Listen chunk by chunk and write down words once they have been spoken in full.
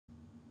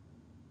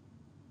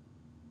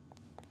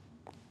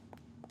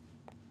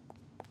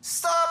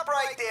Stop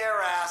right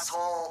there,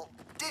 asshole.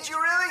 Did you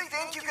really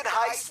think you could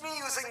heist me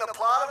using the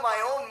plot of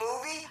my own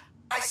movie?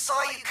 I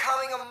saw you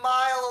coming a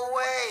mile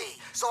away,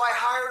 so I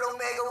hired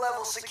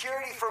Omega-level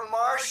security for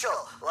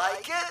Marshall.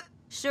 Like it?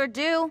 Sure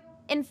do.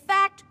 In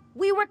fact,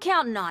 we were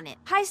counting on it.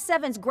 Heist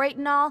 7's great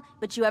and all,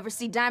 but you ever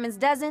see Diamond's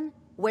Dozen?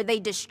 Where they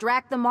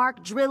distract the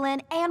mark, drill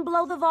in, and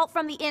blow the vault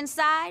from the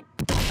inside?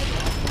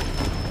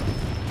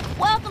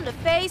 Welcome to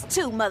Phase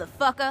 2,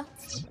 motherfucker.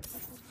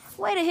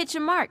 Way to hit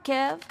your mark,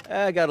 Kev.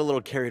 I got a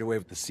little carried away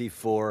with the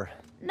C4.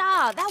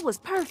 Nah, that was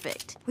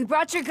perfect. We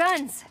brought your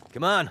guns.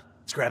 Come on,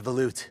 let's grab the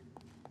loot.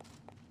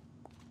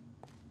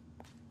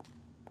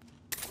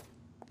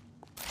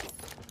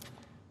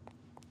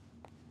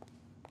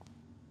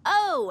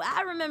 Oh,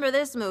 I remember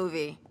this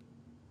movie.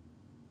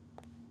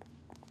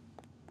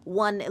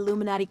 One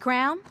Illuminati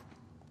crown.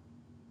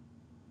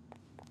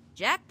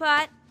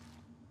 Jackpot.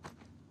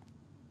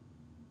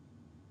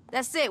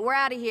 That's it, we're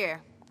out of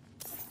here.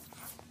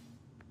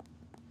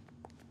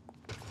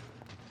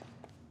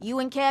 You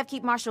and Kev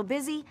keep Marshall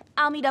busy.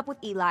 I'll meet up with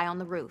Eli on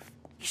the roof.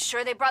 You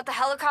sure they brought the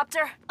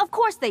helicopter? Of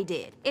course they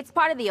did. It's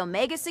part of the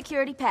Omega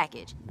security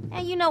package.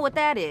 And you know what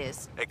that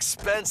is.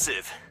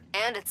 Expensive.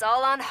 And it's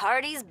all on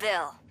Hardy's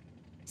bill.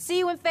 See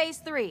you in Phase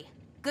 3.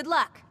 Good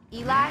luck.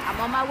 Eli, I'm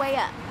on my way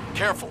up.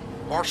 Careful.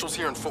 Marshall's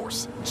here in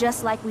force.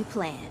 Just like we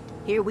planned.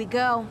 Here we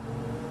go.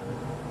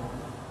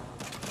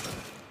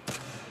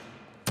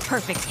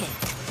 Perfect hit.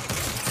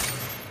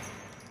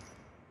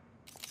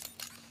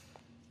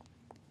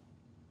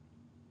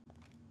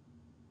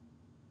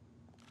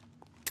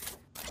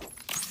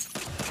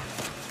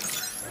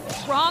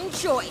 Wrong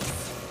choice.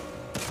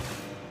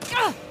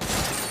 Ugh.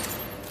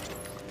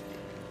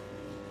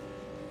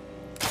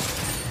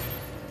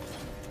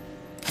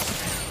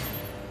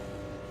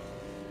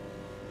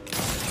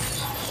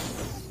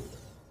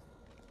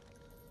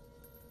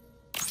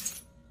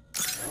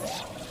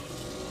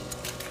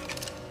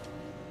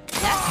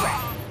 That's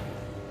right.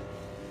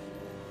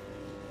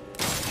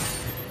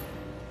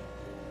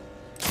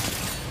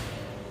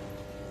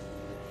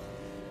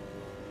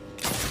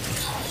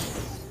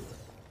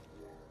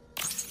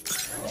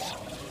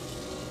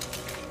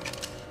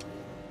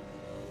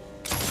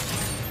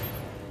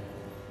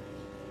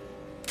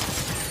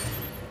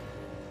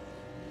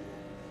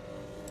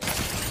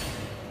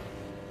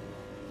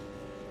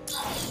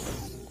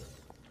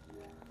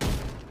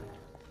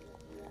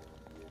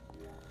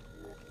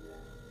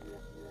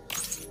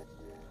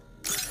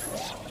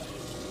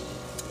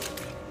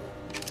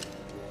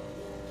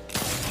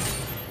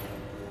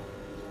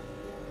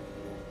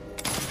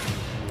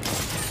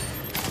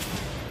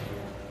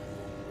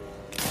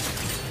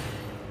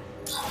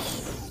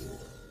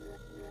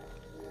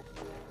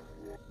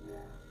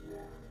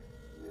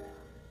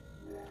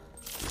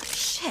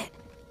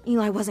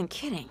 Eli wasn't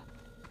kidding.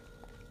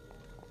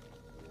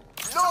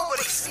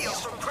 Nobody steals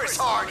from Chris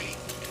Hardy.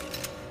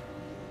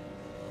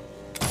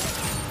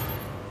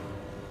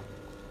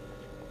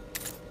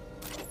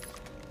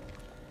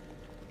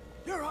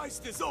 Your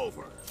heist is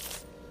over.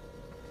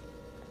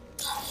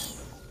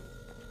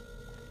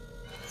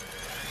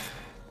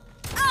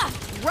 Ah!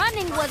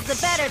 Running was the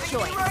better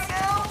choice. Right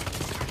now?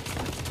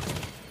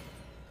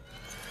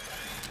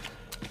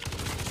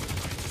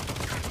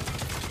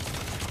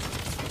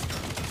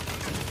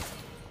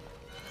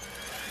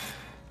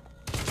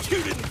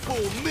 You didn't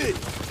fool me!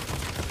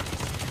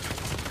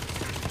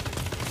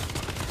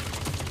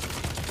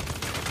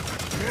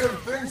 Damn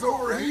thing's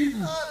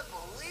overheating!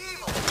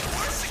 Unbelievable!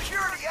 Worst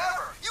security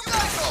ever! You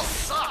guys all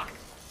suck!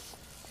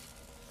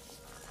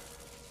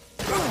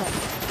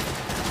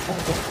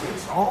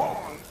 It's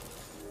on!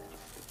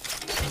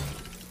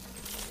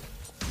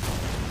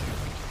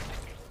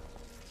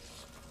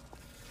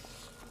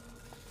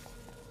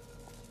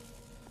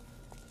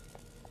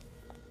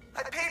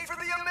 I paid for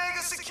the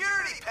Omega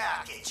security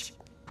package!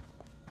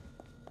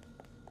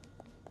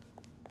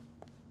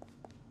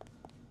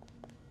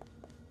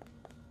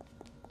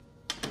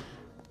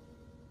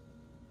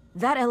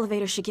 That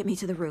elevator should get me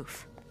to the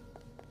roof.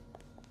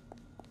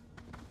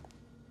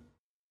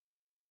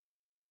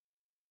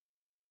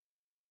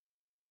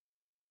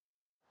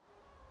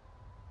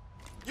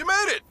 You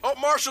made it! Hope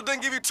Marshall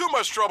didn't give you too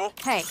much trouble.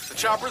 Hey. The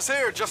chopper's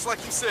here, just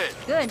like you said.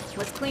 Good.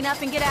 Let's clean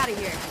up and get out of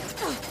here. I'm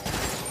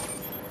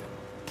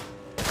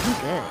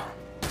good.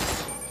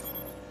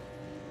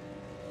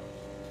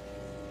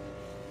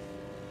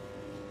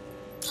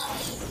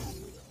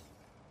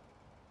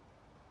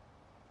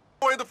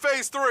 Going to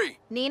Phase 3.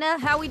 Nina,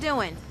 how we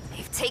doing?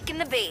 They've taken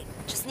the bait.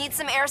 Just need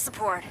some air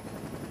support.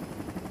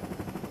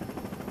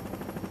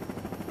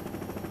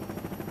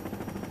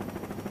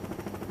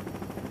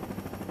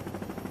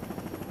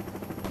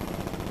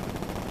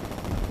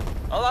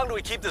 How long do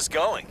we keep this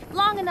going?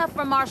 Long enough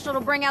for Marshall to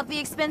bring out the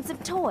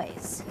expensive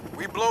toys.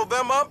 We blow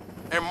them up,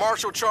 and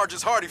Marshall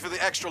charges Hardy for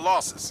the extra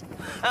losses.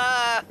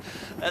 Ha!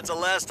 That's the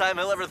last time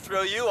he'll ever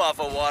throw you off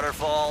a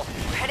waterfall.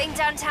 We're heading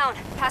downtown,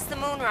 past the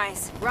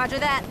moonrise. Roger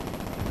that.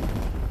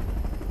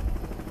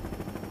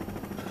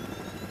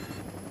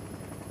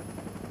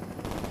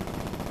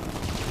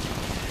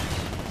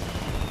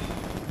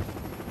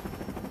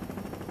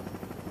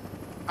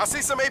 I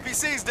see some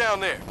APCs down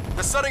there.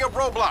 They're setting up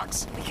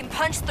roadblocks. We can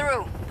punch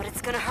through, but it's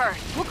gonna hurt.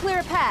 We'll clear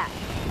a path.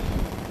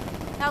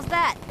 How's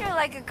that? You're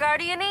like a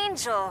guardian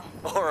angel.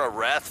 Or a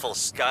wrathful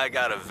sky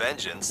god of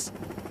vengeance.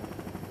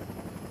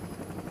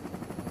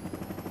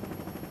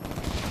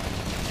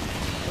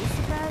 No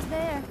surprise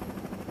there.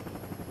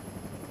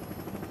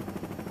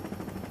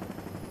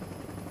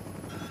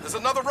 There's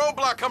another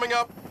roadblock coming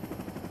up.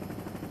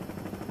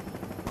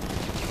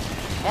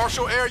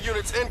 Marshal air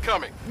units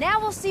incoming. Now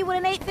we'll see what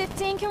an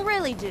 815 can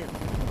really do.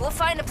 We'll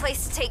find a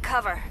place to take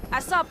cover. I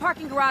saw a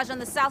parking garage on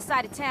the south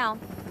side of town.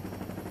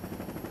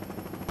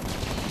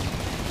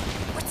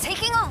 We're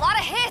taking a lot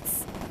of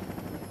hits.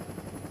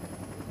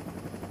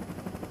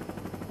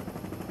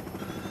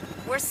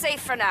 We're safe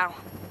for now.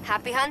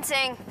 Happy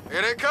hunting.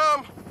 Here they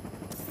come.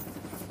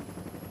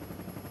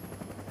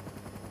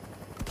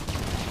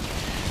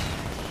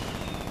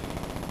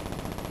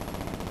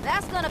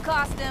 That's gonna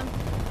cost him.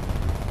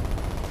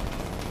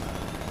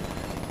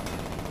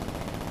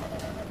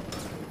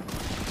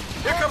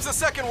 Here comes the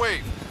second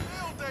wave.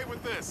 Field day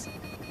with this.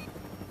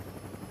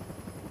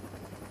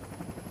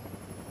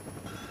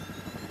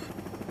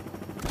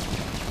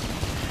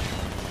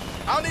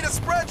 I'll need a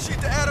spreadsheet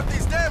to add up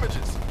these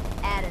damages.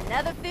 Add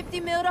another 50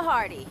 mil to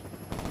Hardy.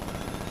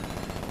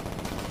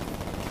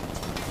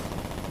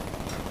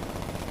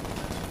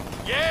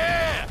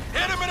 Yeah!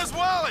 Hit him in his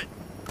wallet!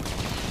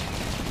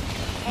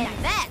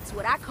 And that's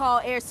what I call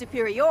air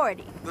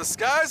superiority. The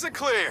skies are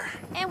clear.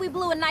 And we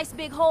blew a nice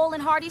big hole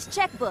in Hardy's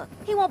checkbook.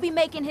 He won't be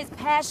making his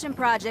passion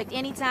project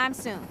anytime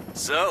soon.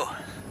 So,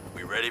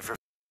 we ready for...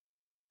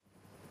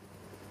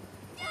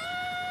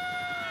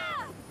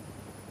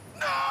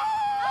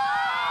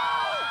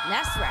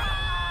 That's right.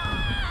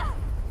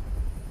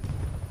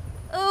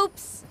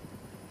 Oops.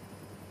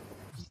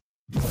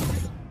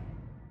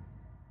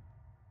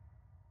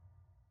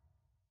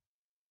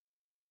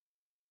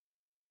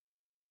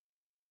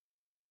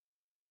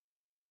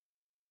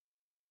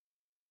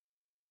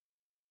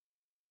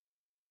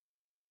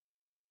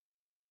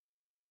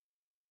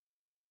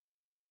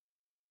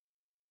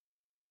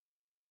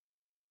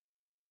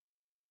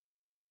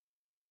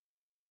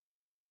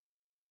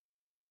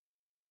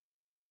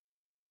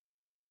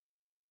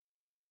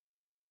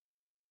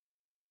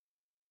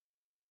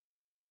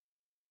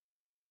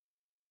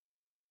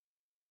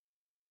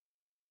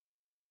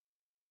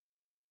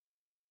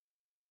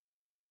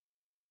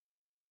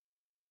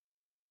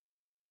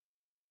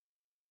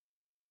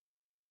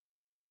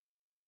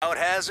 Out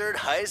hazard,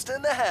 heist,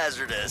 and the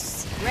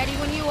hazardous. Ready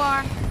when you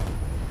are.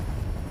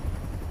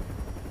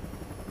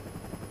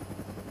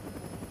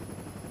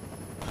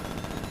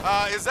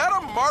 Is that a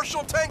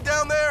Marshal tank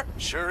down there?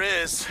 Sure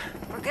is.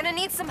 We're gonna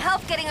need some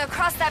help getting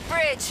across that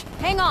bridge.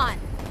 Hang on.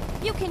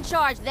 You can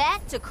charge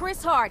that to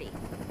Chris Hardy.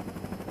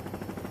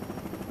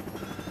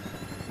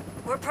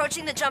 We're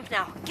approaching the jump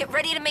now. Get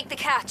ready to make the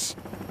catch.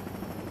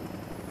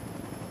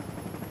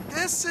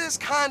 This is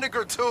kinda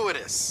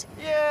gratuitous.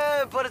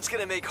 Yeah, but it's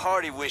gonna make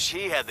Hardy wish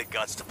he had the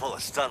guts to pull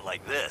a stunt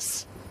like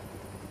this.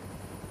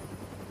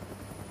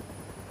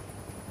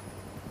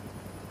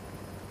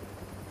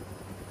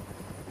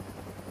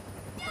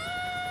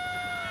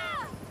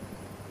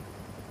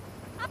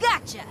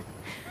 Gotcha.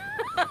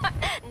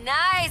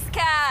 Nice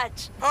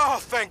catch. Oh,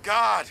 thank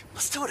God.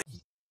 Let's do it.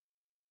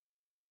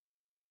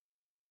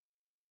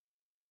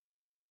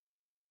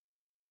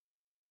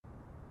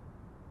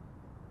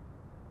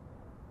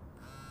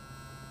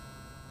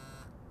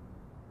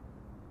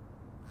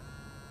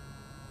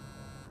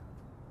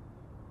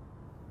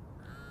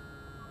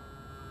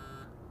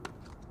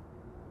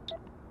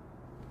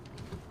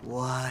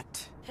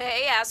 What?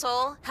 Hey,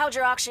 asshole. How'd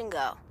your auction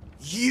go?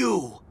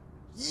 You!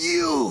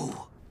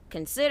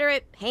 Consider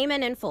it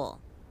payment in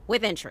full.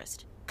 With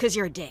interest. 'Cause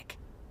you're a dick.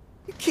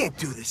 You can't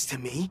do this to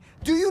me.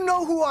 Do you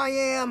know who I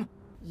am?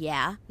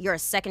 Yeah, you're a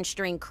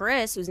second-string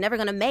Chris who's never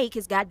gonna make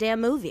his goddamn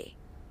movie.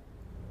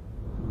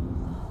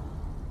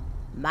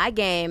 My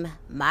game,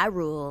 my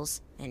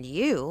rules, and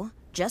you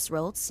just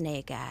rolled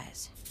snake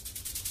eyes.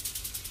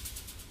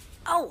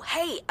 Oh,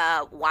 hey,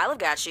 while I've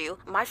got you,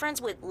 my friends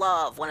would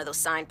love one of those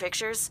signed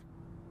pictures.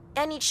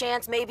 Any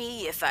chance,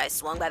 maybe, if I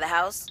swung by the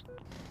house?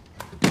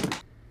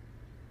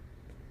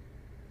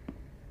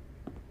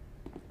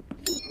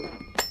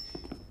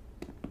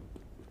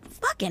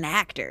 Fucking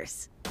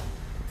actors.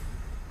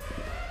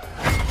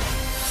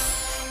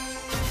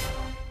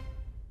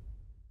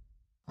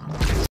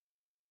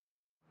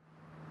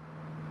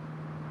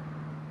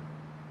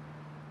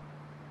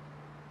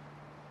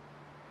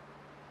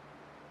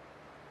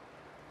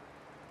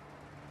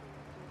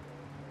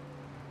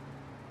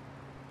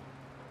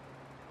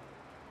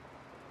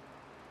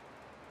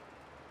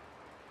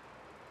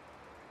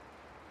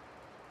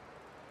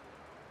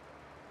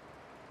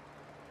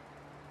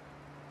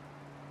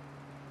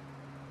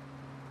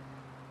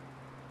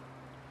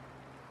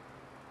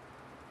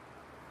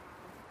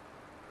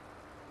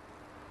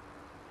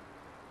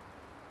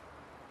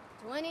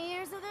 "20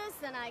 years of this,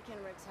 and I can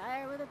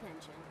retire with a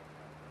pension."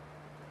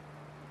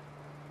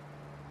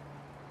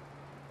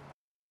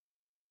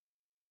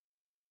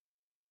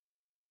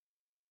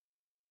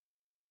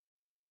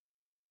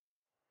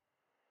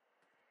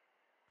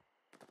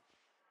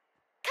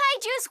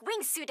 Kaiju's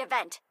Wingsuit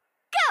event.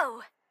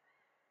 Go!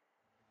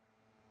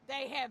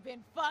 They have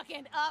been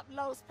fucking up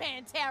Los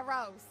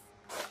Panteros.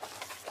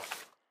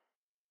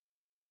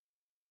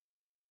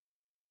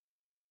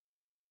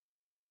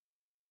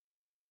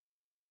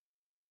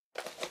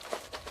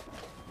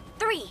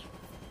 3,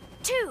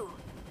 2,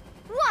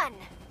 1.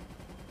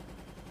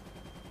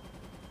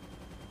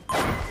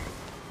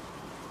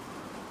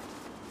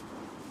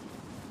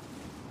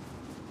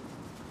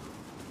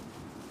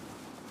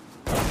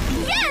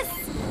 Yes!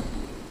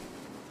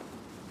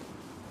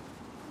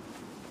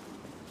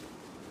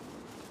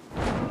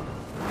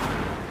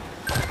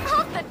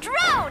 Hold the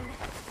drone!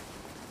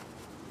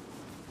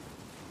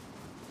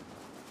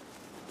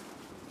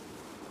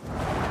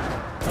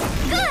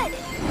 Good!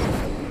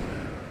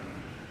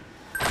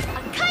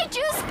 A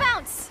Kaiju's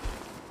bounce!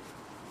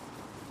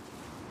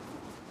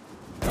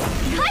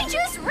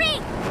 Kaiju's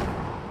ring!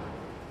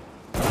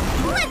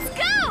 Let's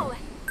go!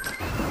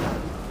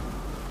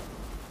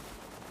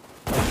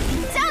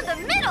 Down the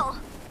middle!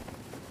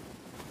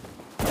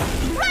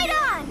 Right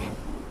on!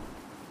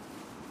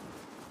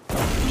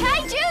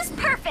 Kaiju's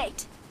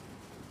perfect!